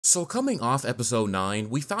So coming off episode 9,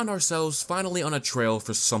 we found ourselves finally on a trail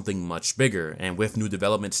for something much bigger, and with new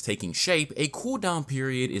developments taking shape, a cooldown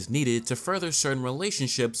period is needed to further certain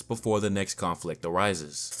relationships before the next conflict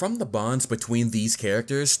arises. From the bonds between these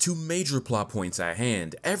characters to major plot points at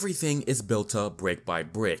hand, everything is built up brick by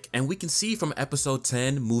brick, and we can see from episode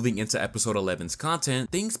 10 moving into episode 11's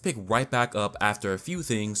content, things pick right back up after a few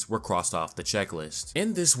things were crossed off the checklist.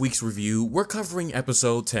 In this week's review, we're covering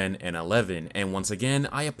episode 10 and 11, and once again,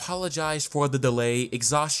 I apologize for the delay.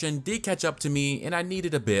 Exhaustion did catch up to me and I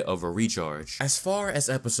needed a bit of a recharge. As far as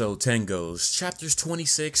episode 10 goes, chapters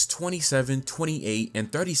 26, 27, 28,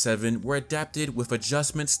 and 37 were adapted with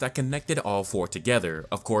adjustments that connected all four together,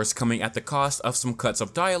 of course coming at the cost of some cuts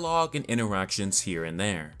of dialogue and interactions here and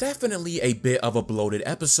there. Definitely a bit of a bloated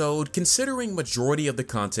episode considering majority of the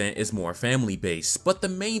content is more family based, but the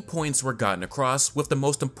main points were gotten across, with the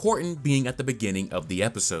most important being at the beginning of the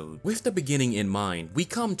episode. With the beginning in mind, we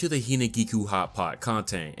come to the Hinagiku hot pot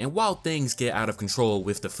content, and while things get out of control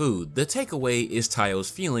with the food, the takeaway is Taiyo's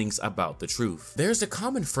feelings about the truth. There's a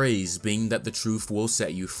common phrase being that the truth will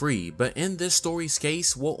set you free, but in this story's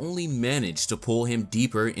case, will only manage to pull him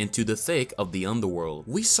deeper into the thick of the underworld.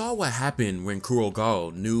 We saw what happened when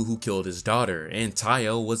Kurogal knew who killed his daughter, and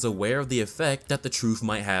Taiyo was aware of the effect that the truth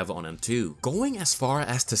might have on him too, going as far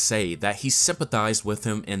as to say that he sympathized with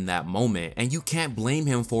him in that moment, and you can't blame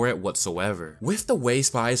him for it whatsoever. With the way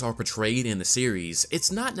spies are portrayed in the series,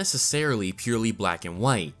 it's not necessarily purely black and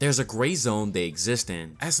white. There's a gray zone they exist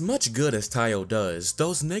in. As much good as Taiyo does,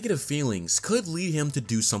 those negative feelings could lead him to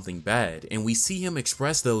do something bad, and we see him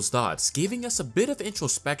express those thoughts, giving us a bit of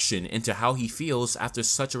introspection into how he feels after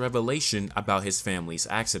such a revelation about his family's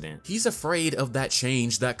accident. He's afraid of that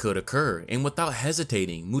change that could occur, and without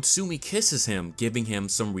hesitating, Mutsumi kisses him, giving him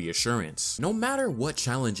some reassurance. No matter what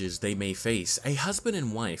challenges they may face, a husband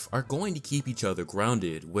and wife are going to keep each other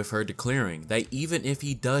grounded, with her declaring that even if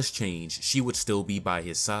he does change, she would still be by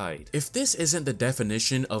his side. If this isn't the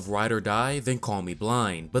definition of ride or die, then call me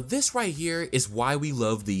blind, but this right here is why we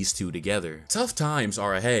love these two together. Tough times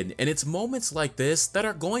are ahead, and it's moments like this that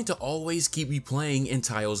are going to always keep replaying in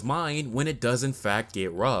Taiyo's mind when it does in fact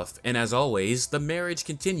get rough, and as always, the marriage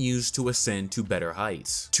continues to ascend to better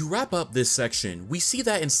heights. To wrap up this section, we see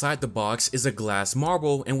that inside the box is a glass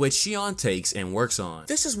marble in which Shion takes and works on.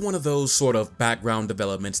 This is one of those sort of background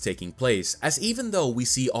developments taking place, as even though we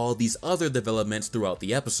see all these other developments throughout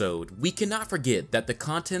the episode, we cannot forget that the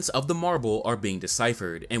contents of the marble are being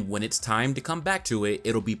deciphered, and when it's time to come back to it,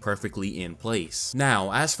 it'll be perfectly in place.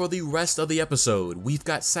 Now, as for the rest of the episode, we've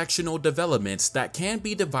got sectional developments that can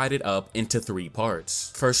be divided up into 3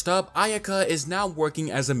 parts. First up, Ayaka is now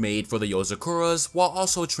working as a maid for the Yozakuras while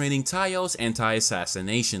also training Taiyo's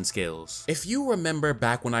anti-assassination skills. If you remember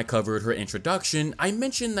back when I covered her introduction, I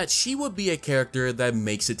mentioned that she would be a character that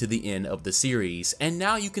makes it to the end of the series, and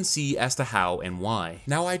now you can see as to how and why.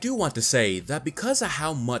 Now I do want to say that because of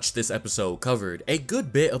how much this episode covered, a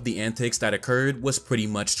good bit of the antics that occurred was pretty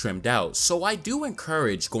much trimmed out, so I do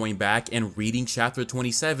encourage going back and reading chapter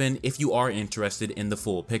 27 if you are interested in the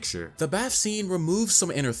full picture. The bath scene removes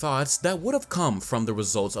some inner thoughts that would have come from the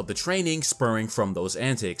results of the training spurring from those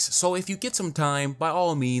antics, so if you get some time, by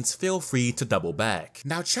all means feel free to double back.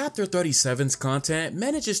 Now chapter 37's content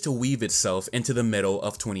manages to weave itself into the middle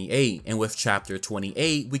of 28, and with chapter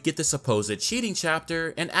 28 we get the supposed cheating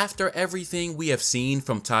chapter, and after everything we have seen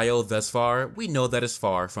from Taiyo thus far, we know that is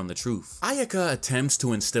far from the truth. Ayaka attempts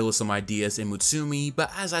to instill some ideas in Mutsumi,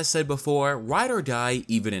 but as I said before, ride or die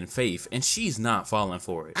even in faith, and she's not falling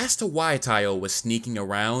for it. As to why Taiyo was sneaking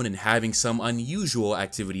around and having some unusual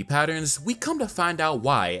activity patterns, we come to find out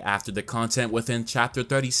why after the content within chapter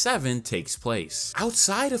 37 takes place.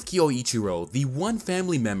 Outside of Kyoichiro, the one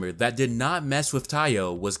family member that did not mess with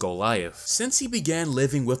Taiyo was Goliath. Since he began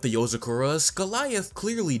living with the Yozakuras, Goliath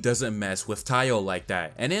clearly doesn't mess with Taiyo like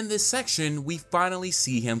that, and in this section, we finally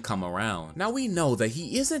see him come around. Now we know that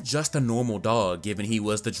he isn't just a normal dog, given he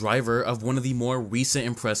was the driver of one of the more recent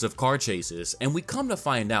impressive car chases, and we come to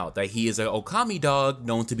find out that he is an Okami dog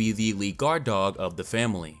known to be the elite guard dog of the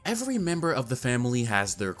family. Every member of the family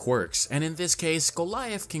has their quirks, and in this case,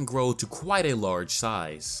 Goliath can grow to quite a large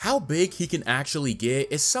size. How big he can actually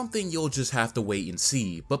get is something you'll just have to wait and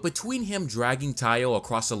see, but between him dragging Taiyo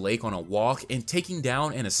across a lake on a walk and taking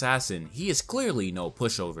down an assassin, he is clearly no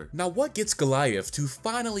pushover. Now what gets Goliath to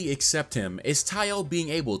finally accept him is Taiyo being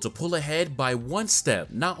able to pull ahead by one step,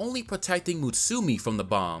 not only protecting Mutsumi from the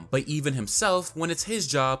bomb, but even himself when it's his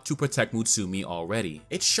job to protect Mutsumi already.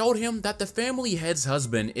 It showed him that the family head's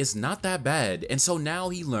husband is not that bad, and so now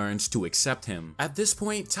he learns to accept him. At this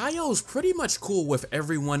point, Taiyo's pretty much cool with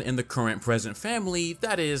everyone in the current present family,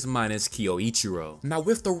 that is minus Kyoichiro. Ichiro. Now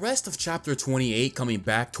with the rest of chapter 28 coming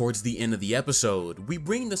back towards the end of the episode, we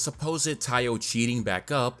bring the supposed Taiyo cheating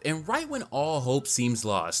back up, and right when all hope seems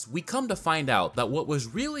lost, we come to find out that what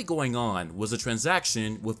was really going on was a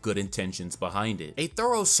transaction with good intentions behind it. A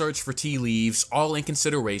thorough search for tea leaves, all in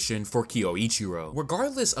consideration for Ichiro.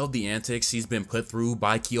 Regardless of the antics he's been put through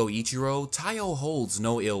by Ichiro, Taiyo holds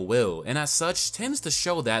no ill will, and as such tends to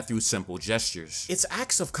show that through simple gestures. It's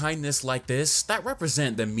acts of kindness like this that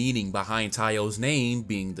represent the meaning behind Taiyo's name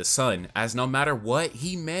being the sun, as no matter what,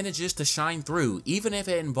 he manages to shine through, even if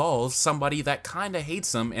it involves somebody that kinda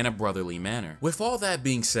hates him in a brotherly manner. With all that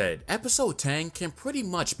being said, episode 10 can pretty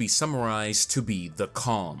much be summarized to be the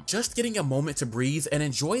calm. Just getting a moment to breathe and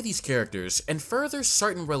enjoy these characters and further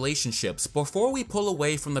certain relationships before we pull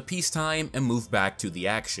away from the peacetime and move back to the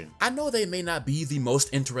action. I know they may not be the most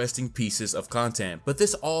interesting pieces of content, but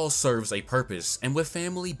this all serves a purpose, and with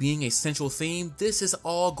family being a central theme, this is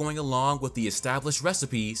all going along with the established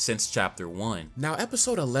recipe since chapter 1. Now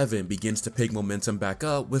episode 11 begins to pick momentum back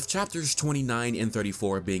up, with chapters 29 and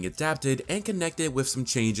 34 being adapted and connected with some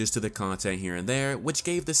changes to the content here and there, which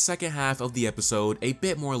gave the second half of the episode a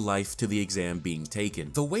bit more life to the exam being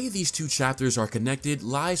taken. The way these two chapters are connected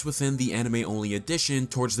lies within the anime-only edition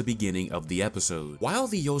towards the beginning of the episode. While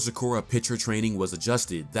the Yozakura picture training was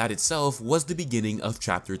adjusted, that itself was the beginning of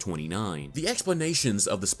chapter 29. The explanations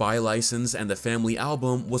of the spy license and the family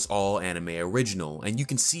album was all anime original, and you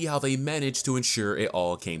can see how they managed to ensure it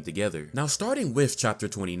all came together. Now starting with chapter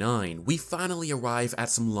 29, we finally arrive at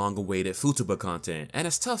some long-awaited Futaba content, and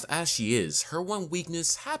as tough as she is, her one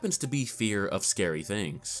weakness happens to be fear of scary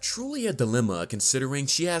things. Truly a dilemma considering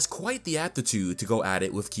she has quite the aptitude to go at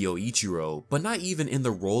it with Ichiro, but not even in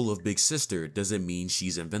the role of big sister does it mean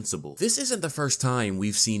she's invincible. This isn't the first time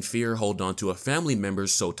we've seen fear hold on to a family member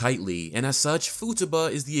so tightly, and as such,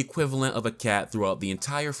 Futaba is the equivalent of a cat throughout the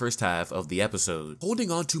entire first half of the episode,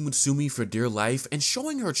 holding on to Mutsumi for dear life and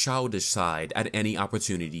showing her childish side at any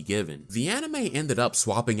opportunity given. The anime ended up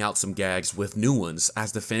swapping out some gags with new ones,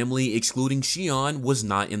 as the family excluding Shion was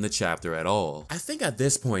not in the chapter at all. I think at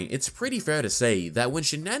this point it's pretty fair to say that when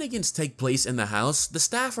shenanigans take place in the house, the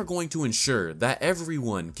staff are going to ensure that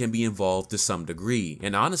everyone can be involved to some degree,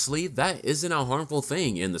 and honestly that isn't a harmful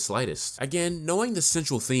thing in the slightest. Again, knowing the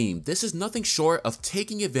central theme, this is nothing short of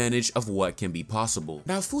taking advantage of what can be possible.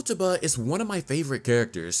 Now Futaba is one of my favorite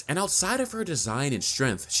characters, and outside of her design and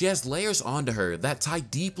strength, she has layers onto her that tie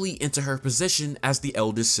deeply into her position as the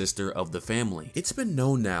eldest sister of the family. It's been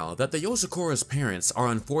known now that the Yozakura's parents are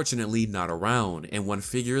unfortunately not around, and one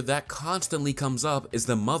figure that constantly comes up is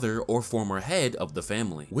the mother or former head of the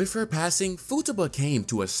family. With her passing, Futaba came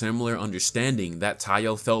to a similar understanding that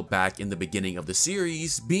Taiyo felt back in the beginning of the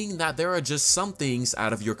series, being that there are just some things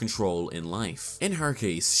out of your control in life. In her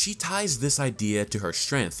case, she ties this idea to her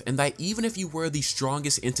strength, and that even if you were the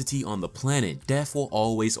strongest entity on the planet, death will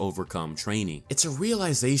always overcome training. It's a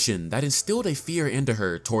realization that instilled a fear into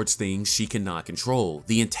her towards things she cannot control,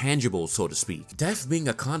 the intangible so to speak. Death being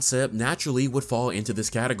a concept naturally would fall into this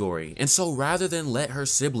category, and so rather than let her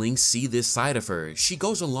siblings see this side of her, she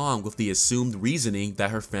goes along with the assumed reasoning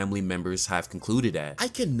that her family members have concluded at. I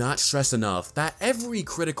cannot stress enough that every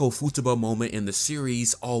critical Futaba moment in the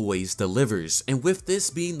series always delivers, and with this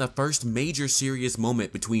being the first major serious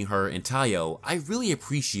moment between her and Taiyo, I really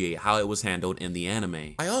appreciate how it was handled in the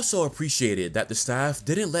anime. I also appreciated that the staff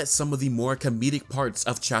didn't let some of the more comedic parts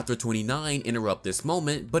of chapter 29 interrupt this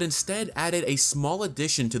moment, but instead added a small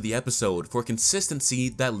addition to the episode for consistency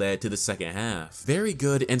that led to the second half. Very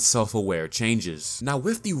good and self-aware changes. Now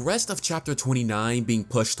with the rest of chapter 29 being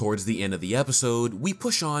pushed towards the end of the episode, we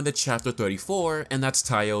push on to chapter 34, and that's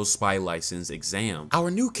Taiyo's spy license exam.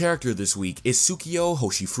 Our new character this week is Tsukio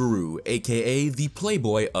Hoshifuru, aka the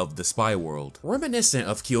playboy of the spy world. Reminiscent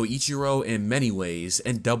of Ichiro in many ways,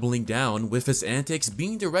 and doubling down with his antics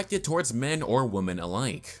being directed towards men or women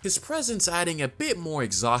alike. His presence adding a bit more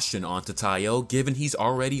exhaustion onto Taiyo given he's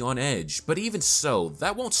already on edge, but even so,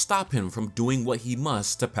 that won't stop him from doing what he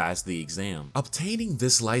must to pass the exam. Obtaining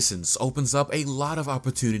this license opens up a lot of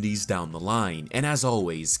opportunities down the line, and as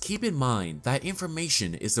always, keep in mind that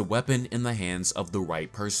information is a weapon in the hands of the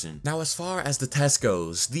right person. Now as far as the test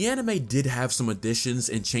goes, the anime did have some additions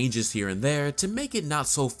and changes here and there to make it not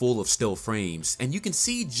so full of still frames, and you can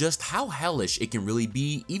see just how hellish it can really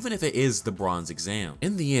be even if it is the bronze exam.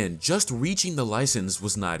 In the end, just reaching the license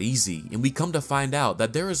was not easy, and we come to find out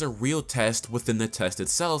that there is a real test within the test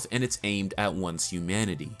itself, and it's aimed at one's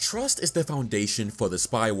humanity. Trust is the foundation for the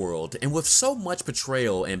spy world, and with so much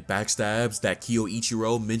betrayal and backstabs that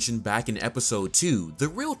Ichiro mentioned back in episode 2, the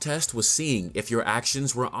real test was seeing if your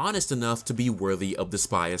actions were honest enough to be worthy of the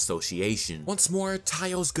spy association. Once more,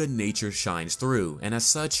 Taiyo's Tayo's good nature shines through, and as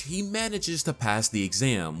such, he manages to pass the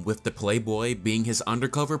exam, with the playboy being his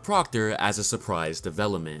undercover proctor as a surprise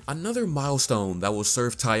development. Another milestone that will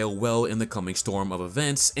serve Taiyo well in the coming storm of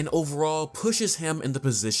events, and overall pushes him in the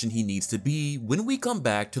position he needs to be when we come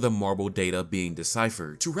back to the marble data being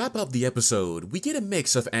deciphered. To wrap up the episode, we get a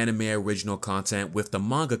mix of anime original content with the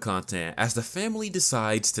manga content as the family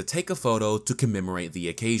decides to take a photo to commemorate the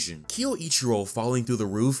occasion. Kyoichiro falling through the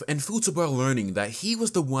roof and Futaba learning that he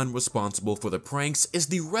was the one responsible for the pranks is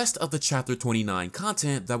the rest of the chapter 29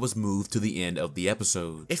 content that was moved to the end of the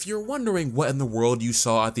episode. If you're wondering what in the world you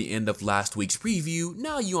saw at the end of last week's preview,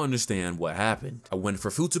 now you understand what happened. A win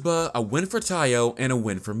for Futaba, a win for Taiyo, and a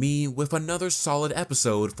win for me, with another solid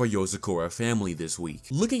episode for Yozakura Family this week.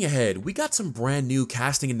 Looking ahead, we got some brand new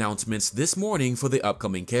casting announcements this morning for the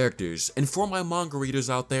upcoming characters, and for my manga readers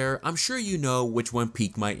out there, I'm sure you know which one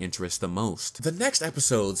piqued my interest the most. The next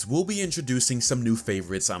episodes will be introducing some new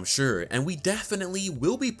favorites, I'm sure, and we definitely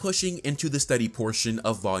will be pushing into the steady portion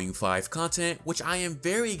of Volume 5 content, which I am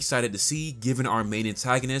very excited to see given our main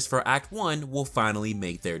antagonists for Act 1 will finally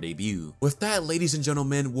make their debut. With that, ladies and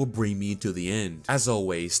gentlemen, will bring me to the end. As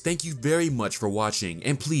always, thank you very much for watching,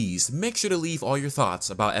 and please make sure to leave all your thoughts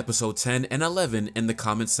about episode 10 and 11 in the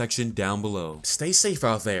comments section down below. Stay safe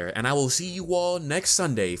out there, and I will see you all next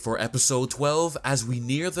Sunday for episode 12 as we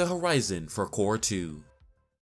near the horizon for Cour 2.